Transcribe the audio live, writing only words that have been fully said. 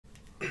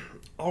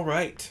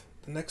Alright,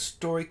 the next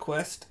story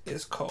quest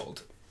is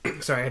called,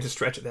 sorry I had to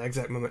stretch at that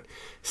exact moment,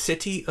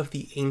 City of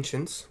the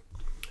Ancients,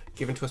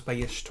 given to us by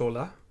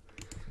Yeshtola,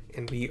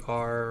 and we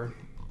are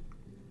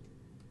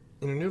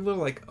in a new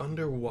little like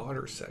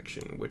underwater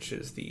section, which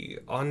is the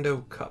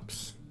Ondo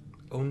Cups.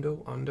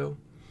 Ondo? Oh,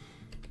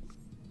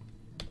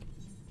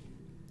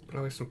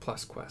 there's some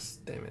plus quests,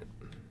 damn it.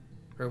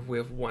 Or we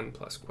have one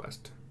plus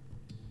quest.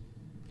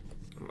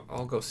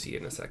 I'll go see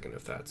it in a second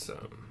if that's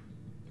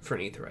for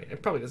an aetherite.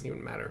 It probably doesn't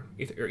even matter.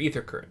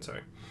 Ether current,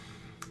 sorry.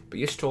 But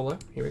Yeshtola,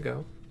 here we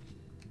go.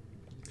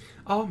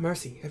 Oh,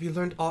 mercy. Have you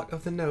learned aught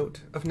of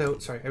note? Have you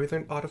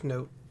learned aught of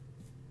note?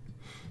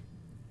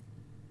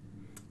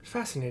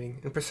 Fascinating,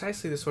 and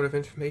precisely the sort of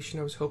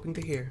information I was hoping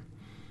to hear.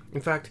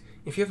 In fact,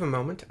 if you have a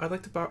moment, I'd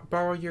like to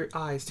borrow your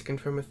eyes to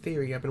confirm a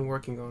theory I've been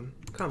working on.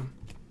 Come.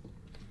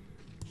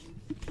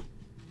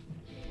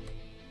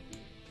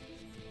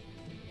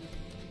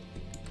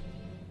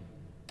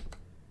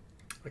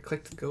 I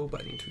clicked the go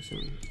button too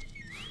soon.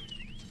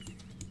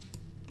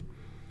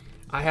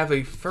 I have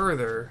a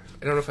further,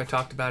 I don't know if I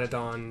talked about it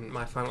on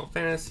my Final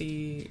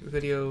Fantasy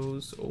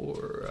videos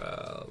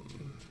or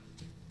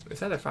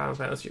it's either Final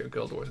Fantasy or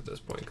Guild Wars at this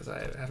point, because I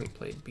haven't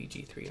played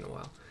BG3 in a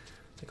while,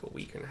 like a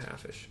week and a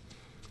half-ish.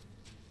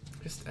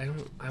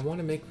 I want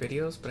to make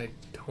videos, but I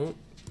don't.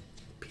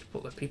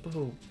 The people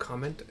who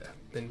comment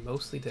have been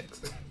mostly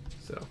dicks,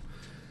 so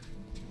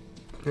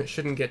it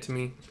shouldn't get to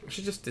me. I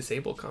should just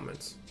disable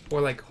comments,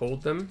 or like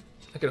hold them.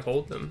 I could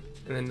hold them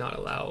and then not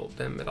allow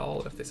them at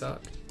all if they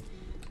suck.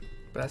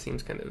 But that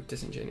seems kind of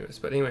disingenuous.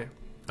 But anyway,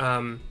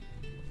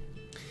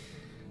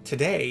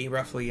 today,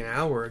 roughly an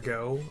hour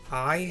ago,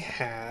 I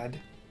had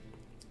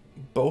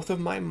both of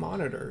my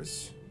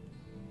monitors,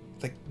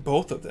 like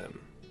both of them.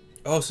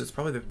 Oh, so it's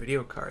probably the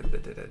video card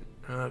that did it.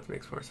 Oh, that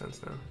makes more sense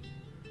now.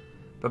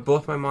 But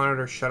both my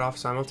monitors shut off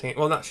simultaneously.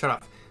 Well, not shut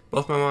off.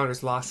 Both my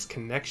monitors lost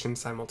connection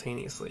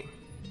simultaneously.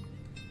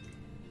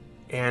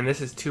 And this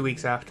is 2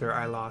 weeks after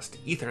I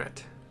lost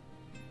Ethernet.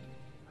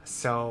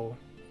 So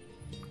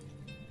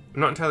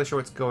I'm not entirely sure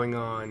what's going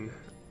on.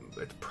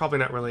 It's probably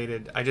not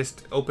related. I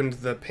just opened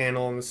the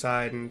panel on the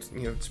side and,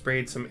 you know,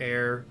 sprayed some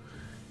air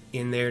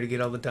in there to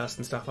get all the dust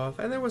and stuff off.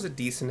 And there was a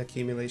decent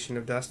accumulation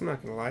of dust, I'm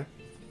not gonna lie.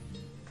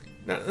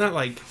 Not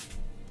like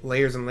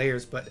layers and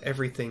layers, but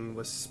everything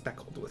was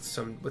speckled with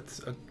some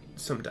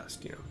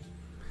dust, you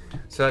know.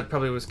 So that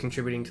probably was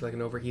contributing to like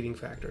an overheating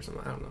factor or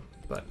something. I don't know,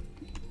 but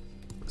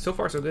so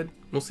far so good.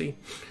 We'll see.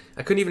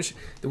 I couldn't even.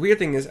 The weird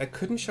thing is I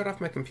couldn't shut off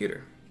my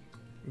computer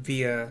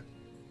via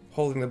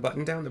holding the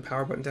button down, the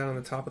power button down on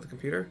the top of the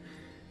computer.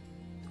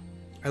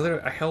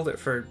 I held it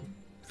for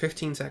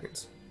 15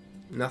 seconds.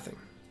 Nothing.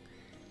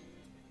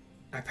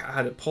 I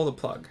had to pull the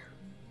plug.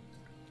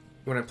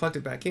 When I plugged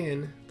it back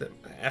in,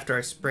 after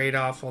I sprayed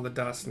off all the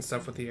dust and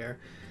stuff with the air,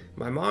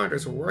 my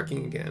monitors were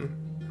working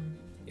again.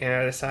 And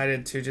I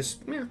decided to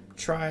just, you know,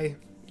 try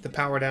the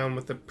power down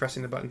with the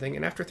pressing the button thing.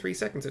 And after 3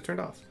 seconds, it turned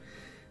off.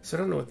 So I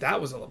don't know what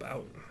that was all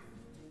about.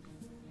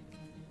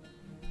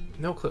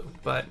 No clue.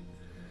 But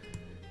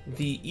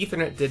the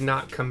Ethernet did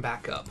not come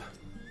back up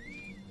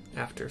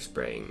after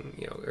spraying,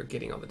 you know, or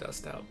getting all the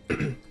dust out.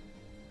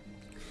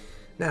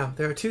 Now,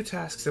 there are 2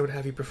 tasks I would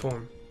have you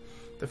perform.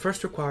 The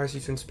first requires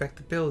you to inspect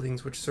the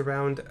buildings which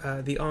surround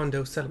the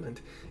Ondo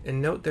settlement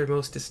and note their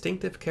most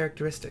distinctive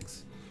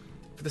characteristics.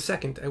 For the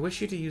second, I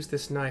wish you to use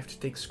this knife to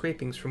take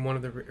scrapings from one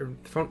of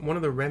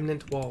the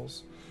remnant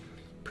walls.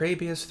 Pray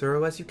be as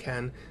thorough as you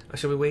can. I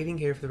shall be waiting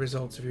here for the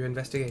results of your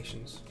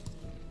investigations.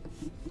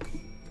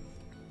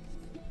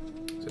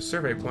 There's a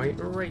survey point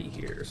right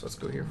here, so let's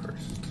go here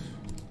first.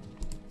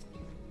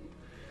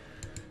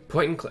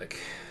 Point and click.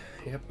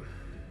 Yep.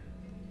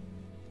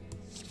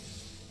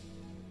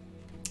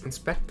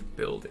 Inspect the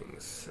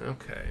buildings.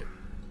 Okay.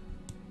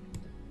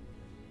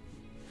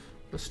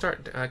 Let's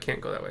start. I can't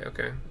go that way.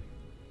 Okay.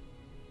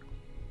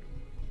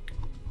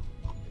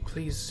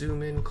 Please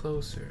zoom in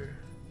closer.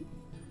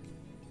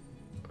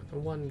 The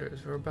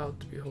wonders we're about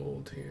to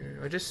behold here.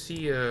 I just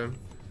see a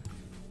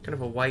kind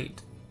of a white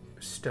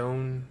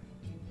stone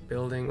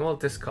building. Well,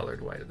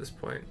 discolored white at this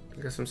point.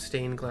 Got some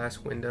stained glass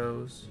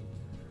windows.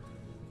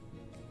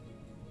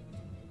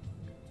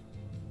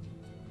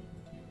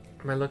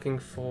 Am I looking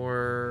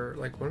for,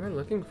 like, what am I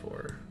looking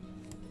for?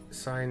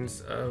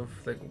 Signs of,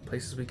 like,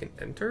 places we can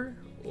enter?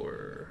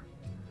 Or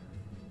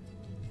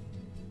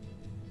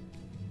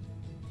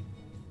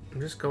I'm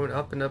just going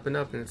up and up and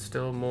up, and it's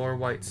still more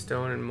white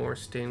stone and more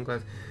stained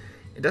glass.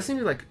 It doesn't seem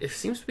to, like, it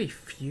seems to be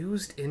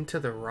fused into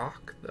the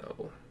rock,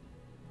 though.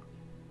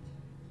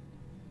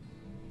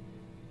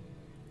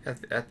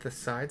 At the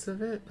sides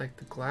of it, like,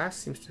 the glass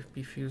seems to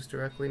be fused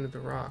directly into the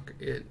rock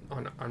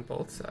on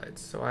both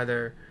sides. So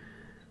either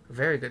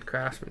very good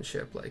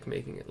craftsmanship, like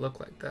making it look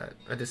like that.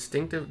 A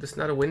distinctive, there's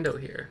not a window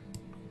here.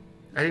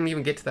 I didn't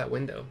even get to that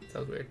window. That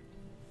was weird.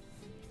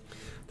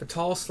 The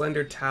tall,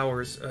 slender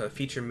towers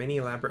feature many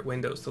elaborate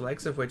windows, the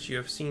likes of which you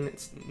have seen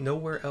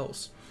nowhere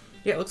else.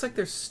 Yeah, it looks like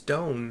there's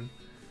stone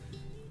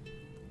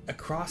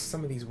across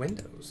some of these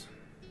windows.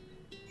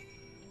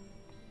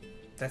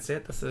 That's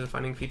it? That's the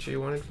defining feature you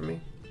wanted from me?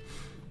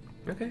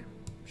 Okay,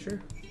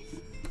 sure.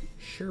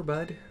 Sure,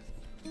 bud.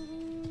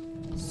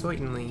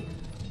 Certainly,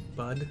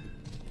 bud.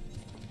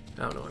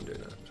 I don't know why I'm doing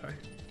that, sorry.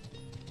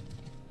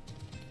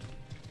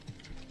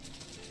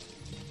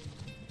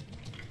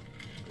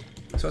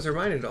 So as a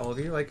reminder to all of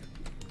you, like,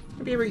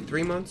 maybe every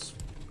 3 months,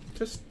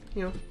 just,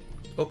 you know,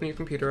 open your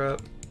computer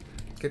up,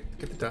 get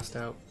the dust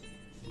out.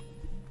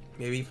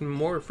 Maybe even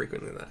more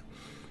frequently than that.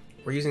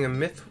 We're using a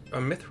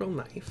mithril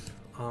knife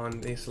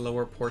on this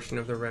lower portion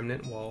of the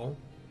remnant wall,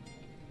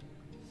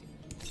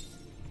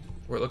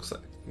 where it looks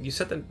like you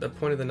set the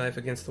point of the knife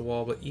against the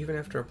wall, but even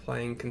after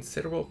applying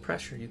considerable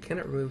pressure, you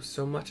cannot remove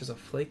so much as a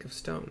flake of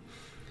stone.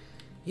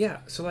 Yeah,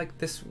 so like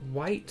this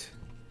white,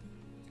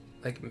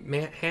 like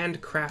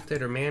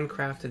handcrafted or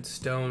man-crafted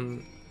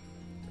stone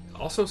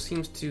also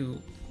seems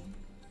to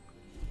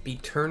be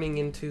turning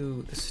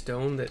into the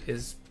stone that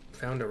is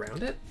found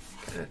around it.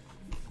 Kinda,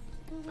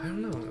 I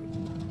don't know. I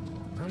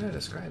don't know how to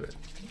describe it.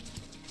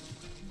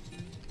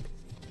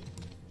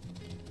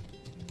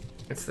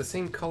 It's the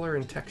same color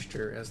and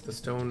texture as the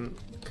stone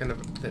kind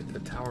of that the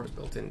tower is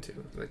built into.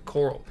 Like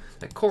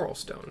coral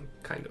stone,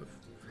 kind of.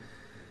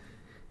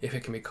 If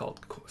it can be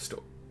called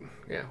stone.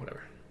 Yeah,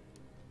 whatever.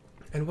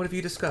 And what have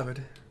you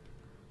discovered?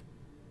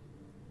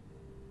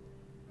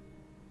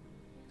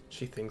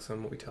 She thinks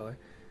on what we tell her.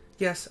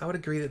 Yes, I would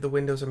agree that the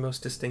windows are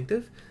most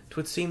distinctive.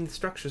 'Twould seem the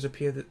structures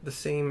appear the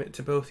same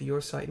to both your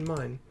sight and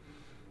mine.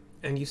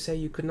 And you say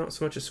you could not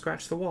so much as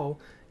scratch the wall,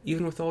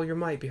 even with all your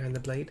might behind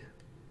the blade?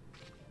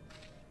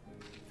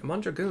 I'm on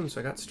Dragoon,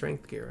 so I got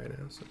strength gear right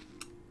now, so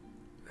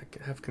I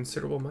can have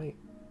considerable might.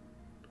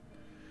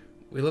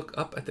 We look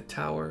up at the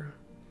tower.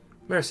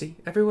 Mercy,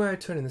 everywhere I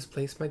turn in this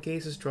place, my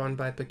gaze is drawn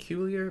by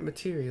peculiar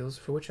materials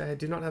for which I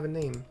do not have a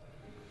name.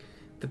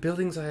 The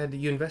buildings I had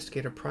you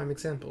investigate are prime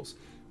examples.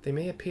 They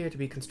may appear to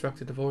be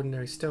constructed of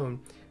ordinary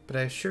stone, but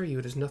I assure you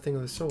it is nothing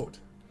of the sort.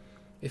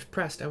 If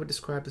pressed, I would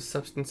describe the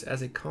substance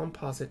as a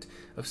composite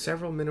of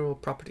several mineral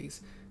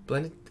properties,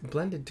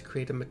 blended to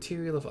create a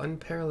material of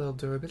unparalleled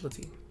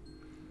durability.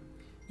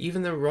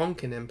 Even the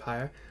Ronkin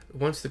Empire,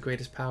 once the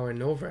greatest power in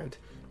Norvrant,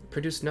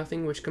 produced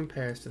nothing which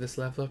compares to this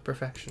level of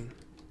perfection.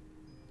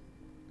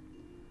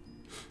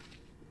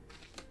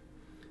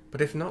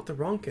 But if not the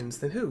Ronkins,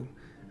 then who?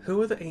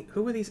 Who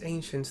are these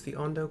ancients the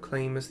Ondo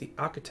claim as the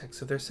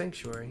architects of their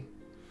sanctuary?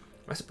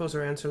 I suppose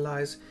our answer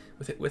lies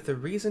with the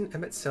reason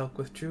Emmet Selk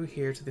withdrew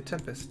here to the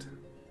Tempest.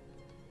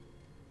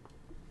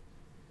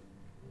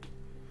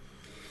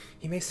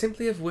 He may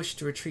simply have wished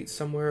to retreat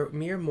somewhere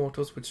mere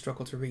mortals would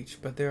struggle to reach,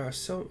 but there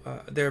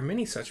are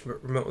many such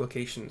remote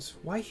locations.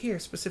 Why here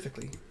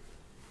specifically?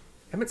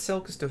 Emmet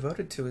Selk is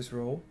devoted to his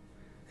role,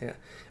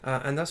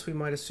 and thus we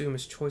might assume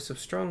his choice of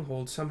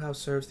stronghold somehow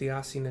serves the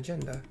Ascian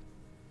agenda.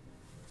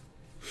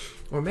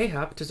 Or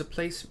mayhap it is a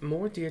place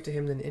more dear to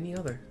him than any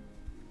other.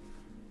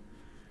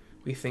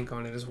 We think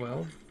on it as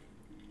well.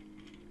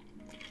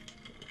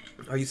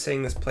 Are you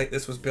saying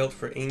this was built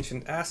for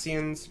ancient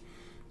Ascians?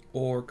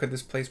 Or could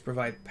this place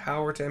provide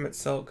power to Emmet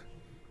Selk?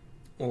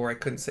 Or I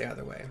couldn't say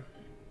either way.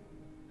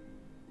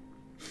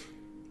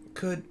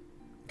 Could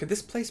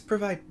this place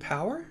provide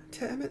power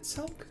to Emmet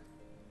Selk?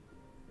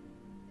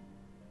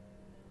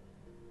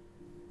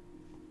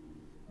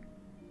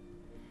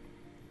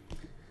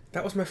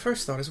 That was my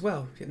first thought as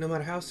well, yet no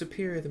matter how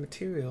superior the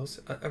materials,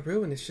 a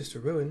ruin is just a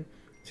ruin.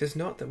 It is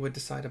not that would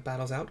decide a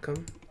battle's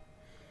outcome.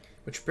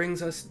 Which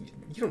brings us...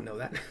 You don't know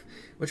that.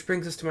 Which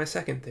brings us to my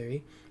second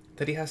theory,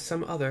 that he has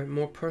some other,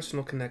 more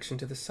personal connection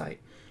to the site.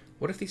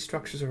 What if these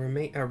structures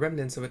are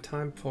remnants of a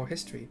time before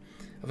history,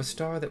 of a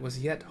star that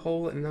was yet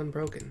whole and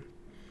unbroken?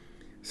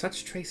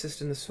 Such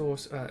traces in the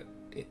source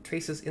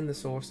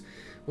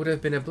would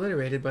have been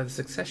obliterated by the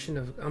succession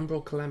of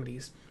umbral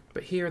calamities,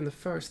 but here in the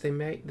first they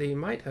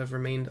might have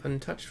remained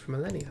untouched for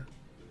millennia.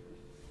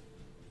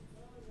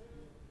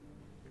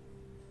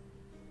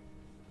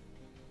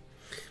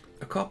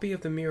 A copy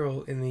of the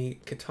mural in the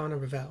Kitana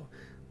Revel.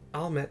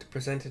 Almet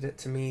presented it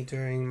to me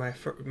during my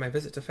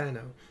visit to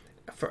Fano,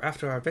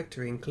 after our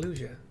victory in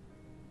Kalusia.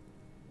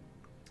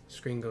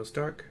 Screen goes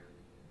dark.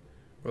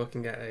 We're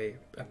looking at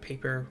a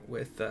paper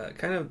with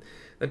kind of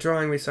the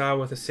drawing we saw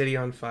with a city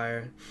on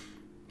fire.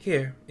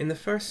 Here, in the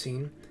first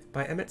scene,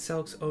 by Emmet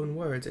Selk's own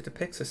words, it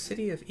depicts a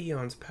city of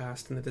eons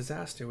past and the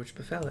disaster which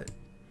befell it.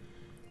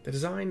 The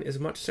design is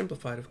much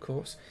simplified, of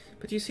course,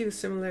 but you see the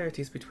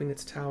similarities between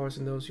its towers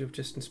and those you have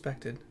just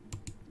inspected.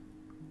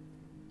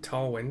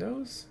 Tall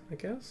windows, I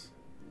guess?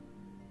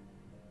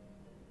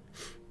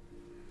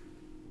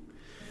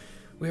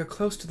 We are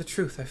close to the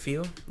truth, I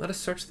feel. Let us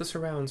search the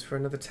surrounds for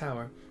another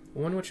tower,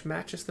 one which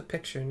matches the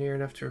picture near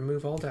enough to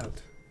remove all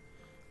doubt.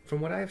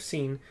 From what I have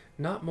seen,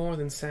 not more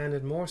than sand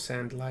and more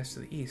sand lies to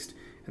the east,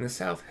 and the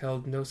south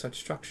held no such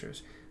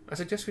structures. I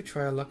suggest we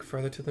try our luck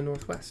further to the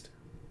northwest.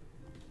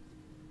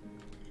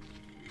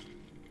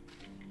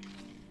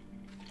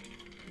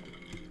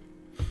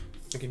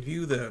 I can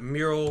view the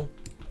mural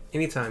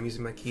anytime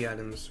using my key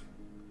items.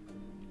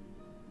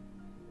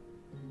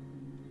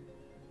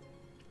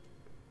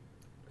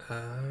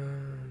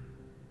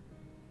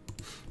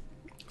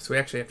 So we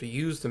actually have to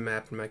use the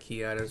map in my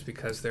key items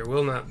because there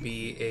will not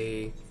be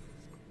a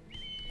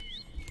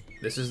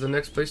this is the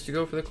next place to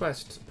go for the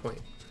quest point.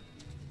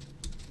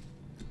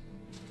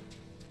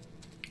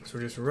 So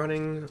we're just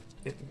running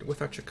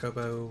with our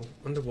Chocobo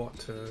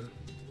underwater.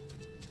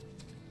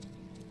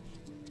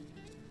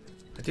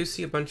 I do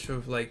see a bunch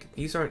of, like,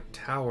 these aren't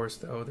towers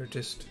though, they're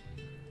just,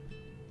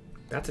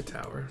 that's a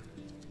tower.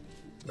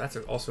 That's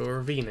also a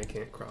ravine I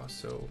can't cross,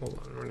 so hold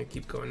on, we're gonna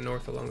keep going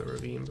north along the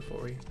ravine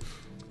before we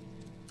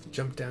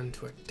jump down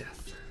to our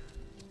death.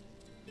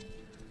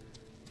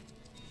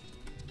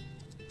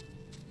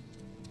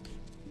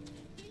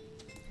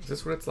 Is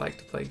this what it's like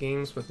to play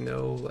games with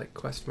no, like,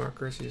 quest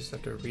markers? You just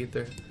have to read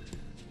the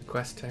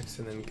quest text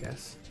and then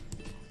guess?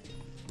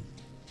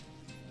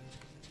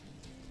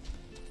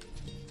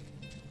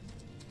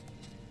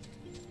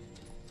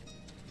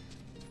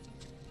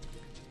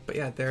 But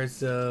yeah,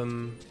 there's,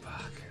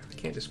 fuck, I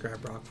can't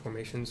describe rock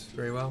formations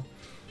very well.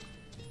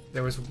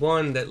 There was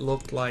one that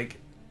looked like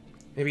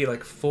maybe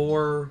like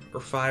 4 or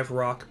 5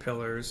 rock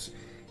pillars,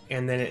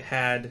 and then it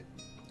had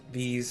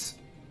these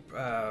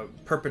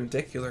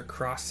perpendicular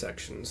cross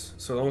sections.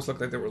 So it almost looked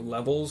like there were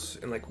levels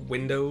and like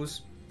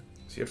windows.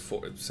 So you had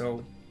 4.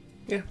 So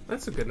yeah,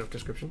 that's a good enough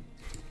description.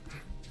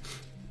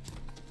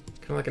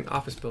 Kind of like an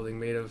office building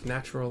made of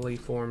naturally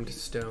formed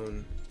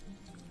stone.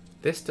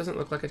 This doesn't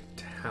look like a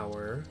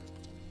tower.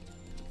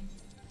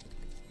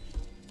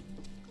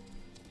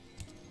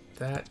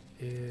 That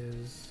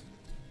is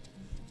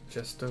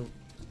just a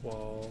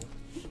wall.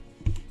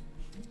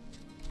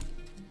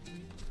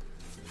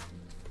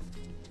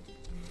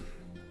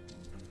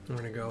 I'm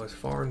gonna go as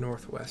far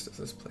northwest as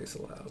this place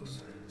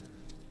allows.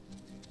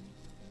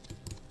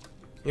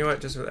 You know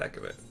what, just for the heck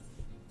of it.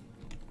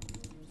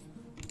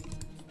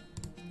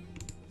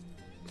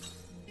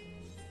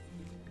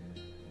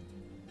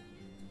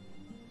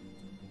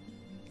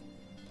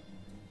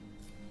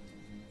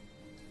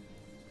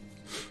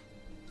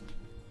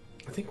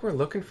 I think we're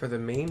looking for the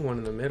main one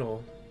in the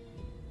middle.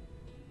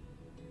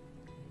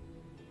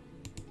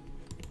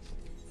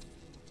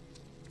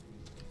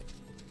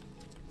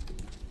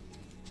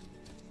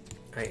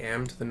 I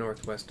am to the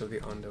northwest of the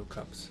Ondo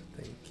Cups.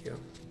 Thank you.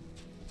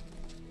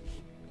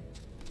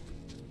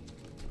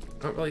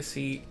 I don't really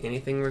see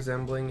anything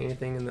resembling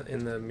anything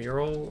in the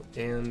mural,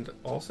 and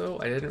also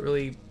I didn't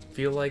really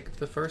feel like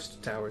the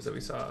first towers that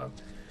we saw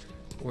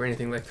were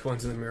anything like the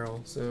ones in the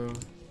mural, so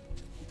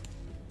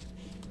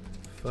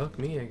fuck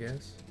me, I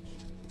guess.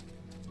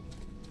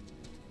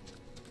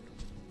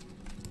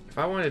 If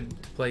I wanted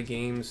to play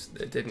games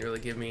that didn't really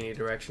give me any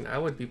direction, I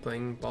would be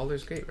playing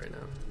Baldur's Gate right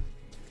now.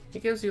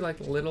 It gives you like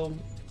little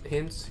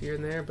hints here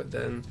and there, but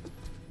then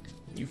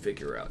you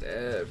figure out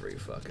every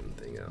fucking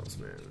thing else,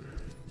 man.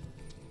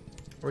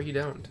 Or you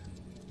don't.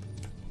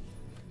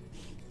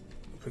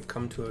 We've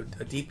come to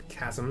a deep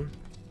chasm,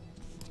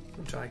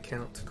 which I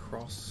cannot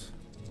cross.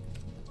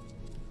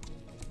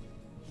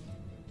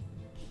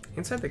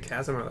 Inside the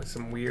chasm are like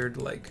some weird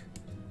like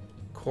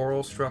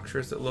coral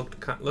structures that look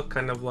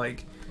kind of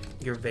like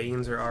your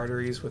veins or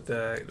arteries with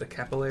the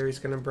capillaries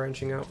kind of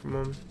branching out from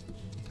them.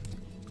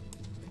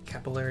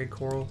 Capillary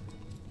coral.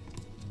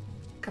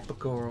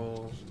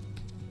 Capicoral.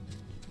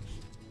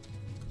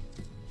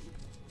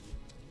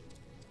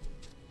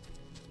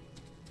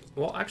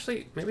 Well,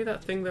 actually, maybe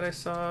that thing that I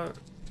saw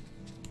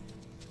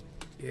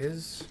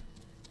is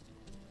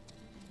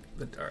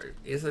the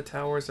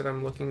towers that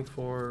I'm looking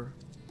for,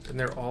 and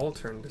they're all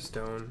turned to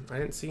stone. I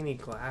didn't see any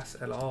glass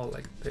at all.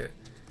 Like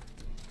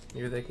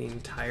maybe like the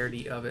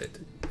entirety of it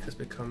has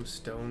become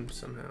stone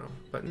somehow.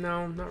 But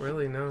no, not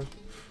really. No.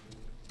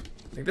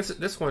 Like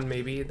this one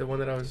maybe, the one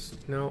that I was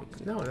no,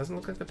 it doesn't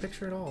look like the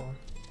picture at all.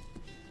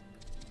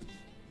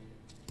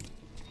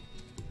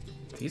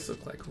 These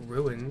look like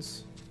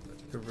ruins.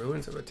 The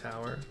ruins of a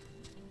tower.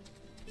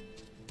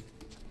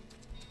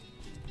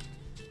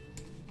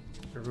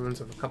 The ruins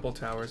of a couple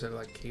towers that are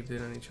like caved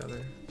in on each other.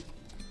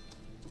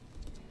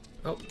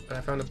 Oh, but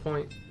I found a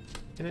point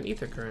in an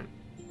ether current.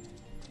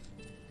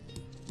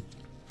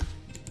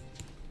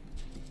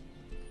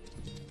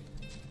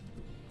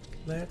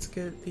 Let's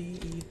get the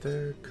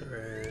ether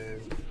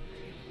current.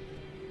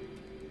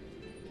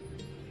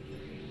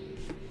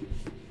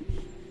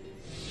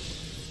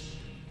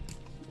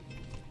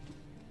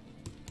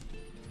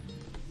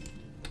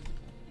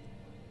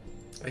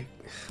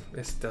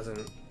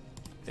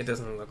 It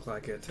doesn't look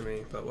like it to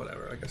me, but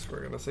whatever, I guess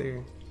we're gonna see.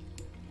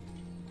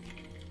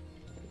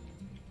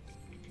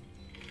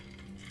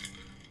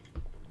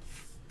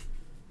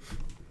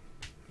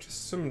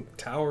 Just some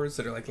towers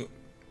that are like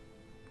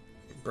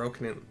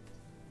broken in.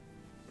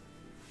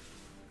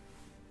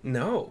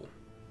 No,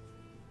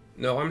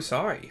 I'm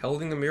sorry.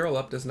 Holding the mural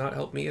up does not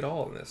help me at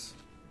all in this.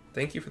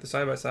 Thank you for the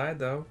side-by-side,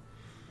 though.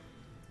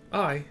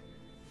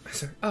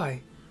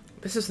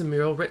 This is the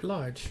mural writ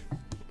large.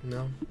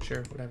 No,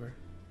 sure, whatever.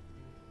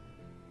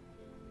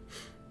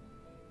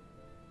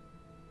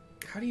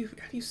 How do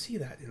you see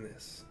that in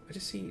this? I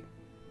just see...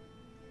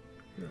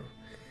 No.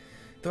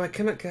 Though I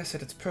cannot guess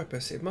at its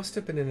purpose, it must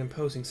have been an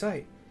imposing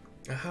sight.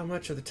 How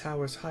much of the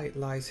tower's height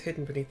lies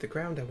hidden beneath the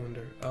ground, I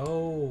wonder?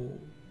 Oh,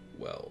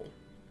 well.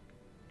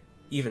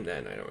 Even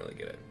then, I don't really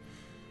get it.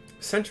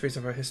 Centuries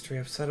of our history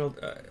have settled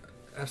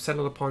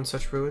upon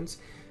such ruins,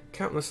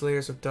 countless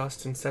layers of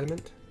dust and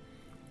sediment.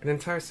 An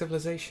entire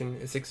civilization,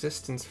 its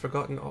existence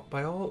forgotten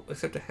by all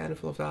except a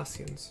handful of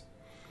Dacians.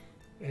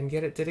 And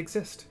yet it did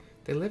exist.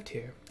 They lived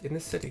here, in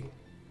this city.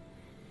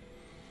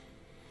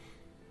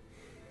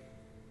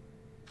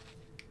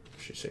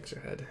 She shakes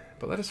her head.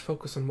 But let us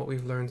focus on what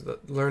we've learned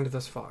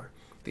thus far.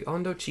 The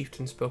Ondo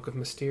chieftain spoke of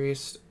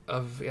mysterious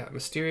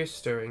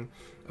stirring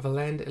of a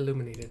land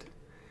illuminated.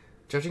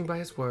 Judging by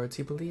his words,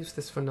 he believes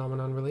this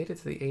phenomenon related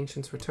to the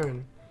ancients'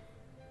 return.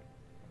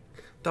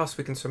 Thus,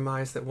 we can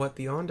surmise that what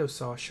the Ondo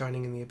saw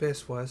shining in the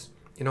abyss was,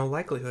 in all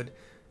likelihood,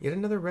 yet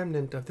another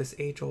remnant of this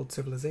age-old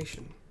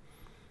civilization.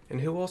 And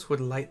who else would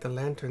light the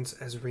lanterns,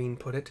 as Reen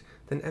put it,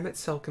 than Emmett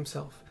Selk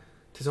himself?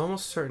 'Tis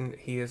almost certain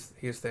he is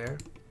there.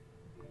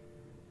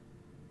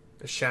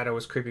 A shadow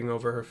was creeping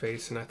over her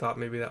face, and I thought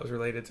maybe that was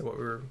related to what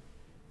we were...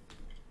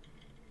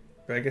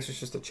 But I guess it's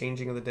just a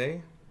changing of the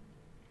day.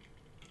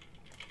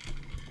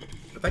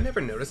 Have I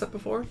never noticed that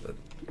before? That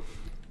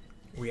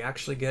we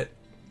actually get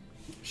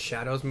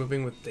shadows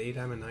moving with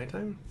daytime and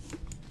nighttime?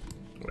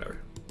 Whatever.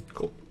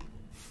 Cool.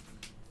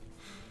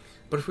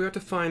 But if we are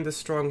to find this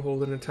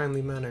stronghold in a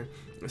timely manner,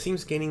 it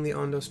seems gaining the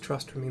Ondo's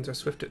trust remains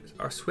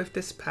our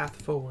swiftest path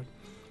forward.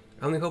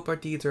 I only hope our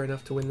deeds are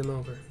enough to win them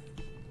over.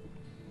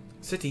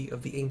 City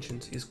of the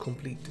Ancients is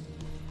complete.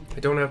 I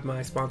don't have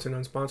my sponsor and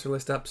non-sponsor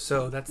list up,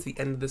 so that's the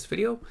end of this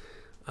video.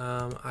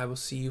 I will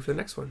see you for the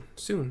next one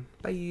soon.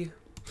 Bye!